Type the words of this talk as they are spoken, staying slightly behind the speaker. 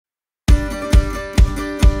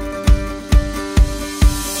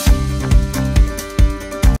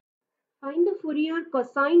Fourier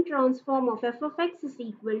cosine transform of f of x is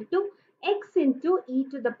equal to x into e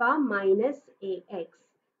to the power minus ax.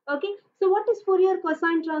 Okay, so what is Fourier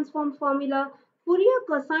cosine transform formula? Fourier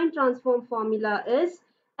cosine transform formula is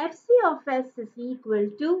fc of s is equal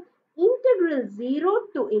to integral 0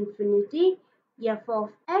 to infinity f of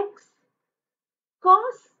x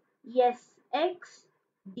cos x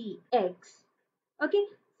dx. Okay,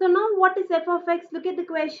 so now what is f of x? Look at the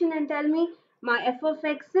question and tell me. My f of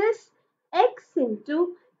x is x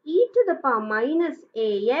into e to the power minus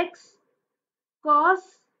ax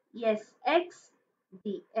cos x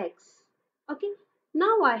dx. Okay,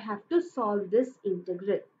 now I have to solve this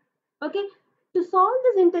integral. Okay, to solve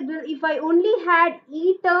this integral, if I only had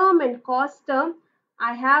e term and cos term,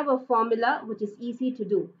 I have a formula which is easy to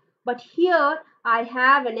do. But here I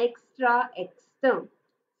have an extra x term.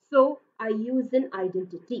 So I use an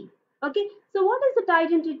identity. Okay, so what is that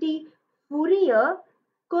identity? Fourier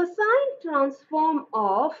cosine transform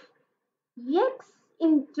of x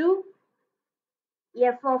into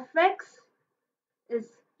f of x is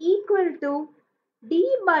equal to d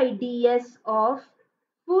by ds of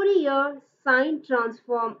Fourier sine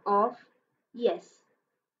transform of s.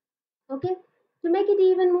 Okay, to make it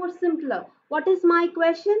even more simpler, what is my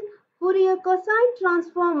question? Fourier cosine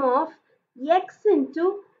transform of x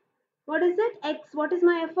into, what is it? X. What is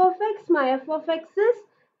my f of x? My f of x is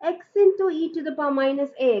x into e to the power minus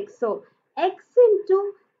ax. So x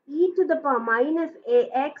into e to the power minus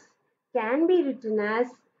ax can be written as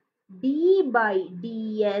d by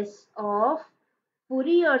ds of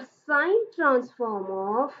Fourier sine transform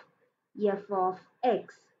of f of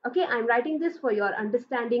x. Okay, I'm writing this for your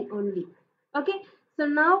understanding only. Okay, so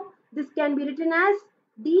now this can be written as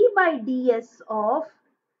d by ds of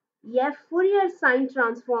f Fourier sine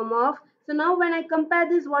transform of. So now when I compare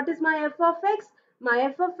this, what is my f of x? My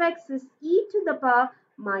f of x is e to the power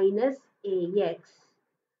minus ax.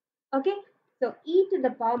 Okay, so e to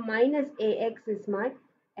the power minus ax is my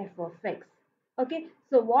f of x. Okay,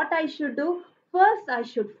 so what I should do? First, I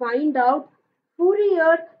should find out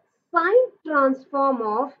Fourier sine transform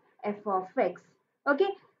of f of x. Okay,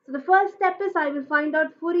 so the first step is I will find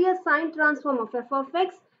out Fourier sine transform of f of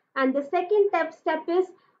x, and the second step is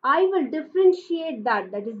I will differentiate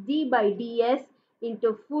that is d by ds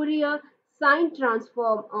into Fourier sine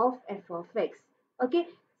transform of f of x. Okay,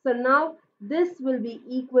 so now this will be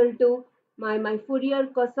equal to my Fourier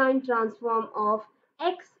cosine transform of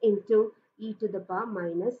x into e to the power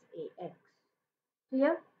minus ax.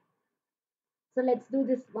 Clear? So let's do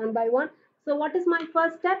this one by one. So what is my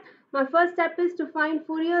first step? My first step is to find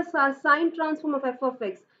Fourier sine transform of f of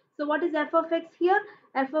x. So what is f of x here?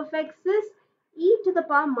 F of x is e to the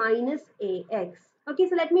power minus ax. Okay,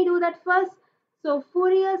 so let me do that first. So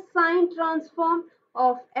Fourier sine transform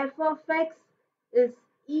of f of x is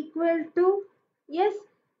equal to, yes,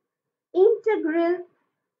 integral,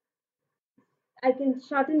 I can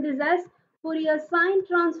shorten this as Fourier sine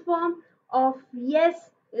transform of s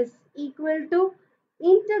is equal to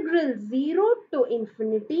integral 0 to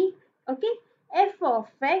infinity, okay, f of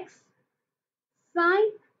x sine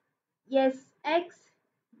x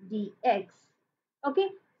dx. Okay,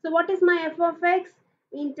 so what is my f of x?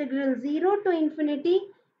 Integral 0 to infinity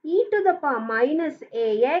e to the power minus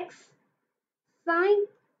ax sine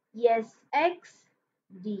x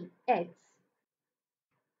dx.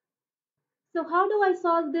 So how do I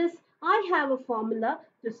solve this? I have a formula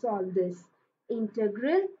to solve this.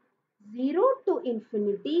 Integral 0 to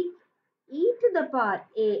infinity e to the power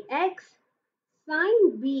ax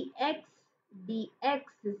sine bx dx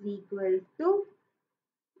is equal to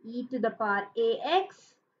e to the power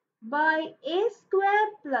ax by a square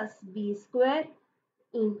plus b square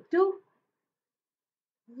into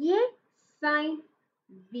a sine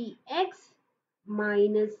bx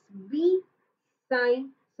minus b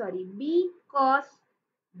b cos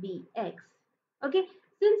bx. Okay,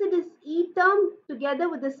 since it is e term together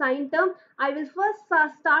with the sine term, I will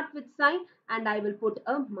first start with sine and I will put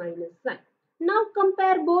a minus sign. Now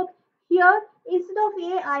compare both. Here instead of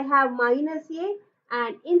a I have minus a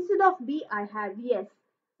and instead of b I have yes.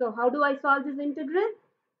 So how do I solve this integral?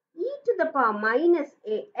 E to the power minus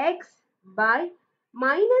ax by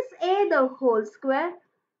minus a the whole square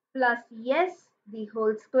plus s the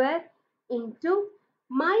whole square into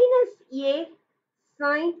minus a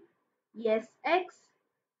sine x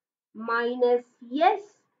minus s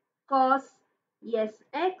cos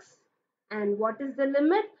x, and what is the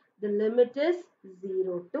limit? The limit is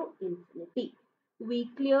 0 to infinity. We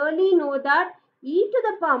clearly know that e to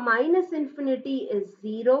the power minus infinity is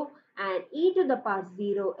 0 and e to the power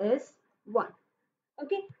 0 is 1.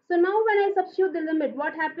 Okay, so now when I substitute the limit,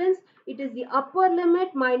 what happens? It is the upper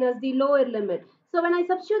limit minus the lower limit. So when I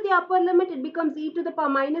substitute the upper limit, it becomes e to the power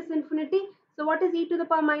minus infinity. So what is e to the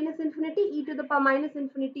power minus infinity? E to the power minus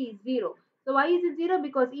infinity is 0. So why is it 0?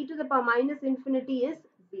 Because e to the power minus infinity is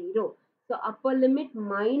 0. So upper limit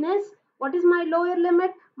minus, what is my lower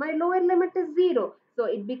limit? My lower limit is 0. So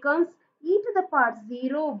it becomes e to the power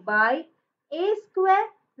 0 by a square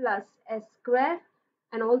plus s square.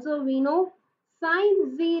 And also we know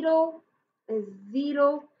sine 0 is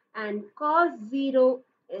 0 and cos 0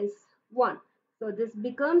 is 1. So this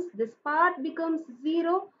part becomes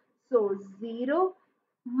 0. So 0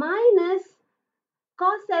 minus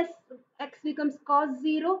cos s, x becomes cos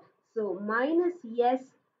 0. So minus s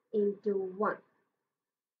into 1.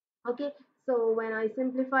 Okay, so when I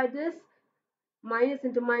simplify this, minus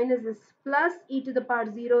into minus is plus, e to the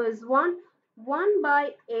power 0 is 1, 1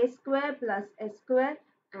 by a square plus s square,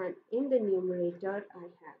 and in the numerator I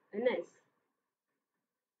have an s.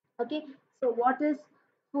 Okay, so what is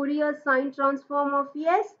Fourier sine transform of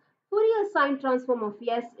s? Fourier sine transform of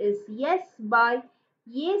s is s by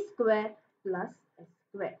a square plus s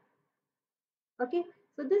square. Okay,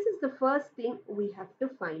 so this is the first thing we have to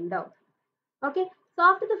find out. Okay, so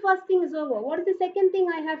after the first thing is over, what is the second thing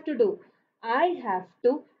I have to do? I have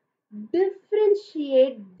to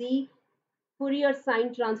differentiate the Fourier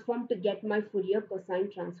sine transform to get my Fourier cosine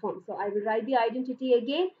transform. So I will write the identity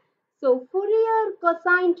again. So Fourier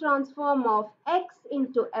cosine transform of x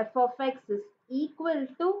into f of x is equal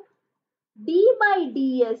to d by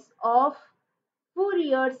ds of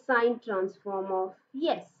Fourier sine transform of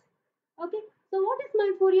s. Okay, so what is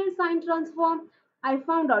my Fourier sine transform? I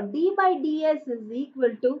found out d by ds is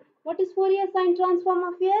equal to, what is Fourier sine transform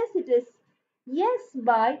of s? It is s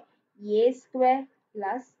by a square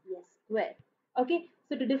plus s square. Okay,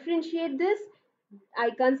 so to differentiate this,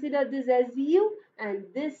 I consider this as u and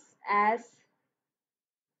this as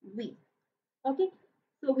v. Okay,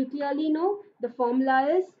 so we clearly know the formula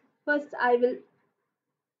is, first I will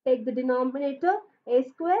take the denominator a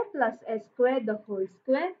square plus s square the whole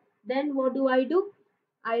square. Then what do?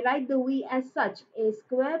 I write the v as such, a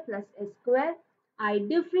square plus s square. I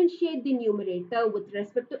differentiate the numerator with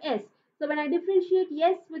respect to s. So when I differentiate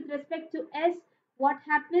s with respect to s, what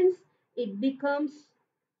happens? It becomes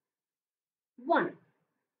 1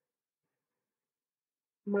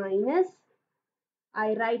 minus,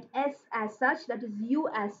 I write s as such, that is u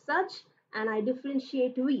as such, and I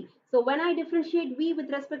differentiate v. So when I differentiate v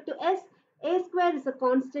with respect to s, a square is a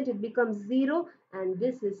constant, it becomes 0, and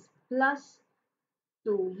this is plus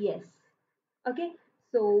 2s. Okay,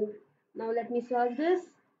 so now let me solve this.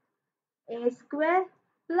 A square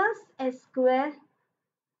plus s square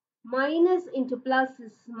minus into plus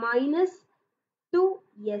is minus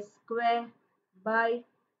 2s square by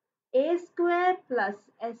a square plus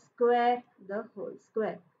s square the whole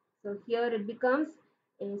square. So here it becomes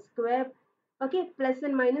a square, okay, plus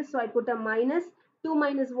and minus, so I put a minus. 2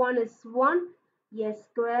 minus 1 is 1, s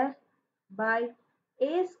square by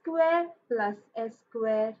a square plus s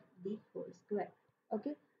square the whole square.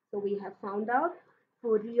 Okay, so we have found out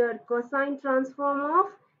Fourier cosine transform of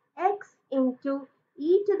x into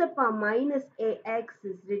e to the power minus ax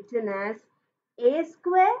is written as a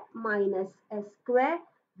square minus s square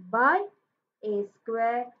by a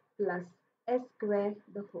square plus s square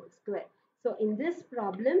the whole square. So in this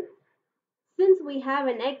problem, since we have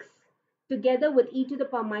an x together with e to the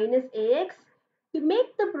power minus ax, to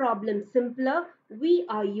make the problem simpler, we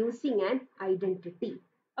are using an identity.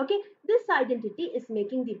 Okay, this identity is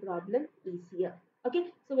making the problem easier. Okay,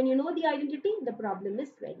 so when you know the identity, the problem is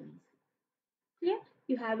very easy. Clear? If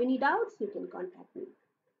you have any doubts, you can contact me.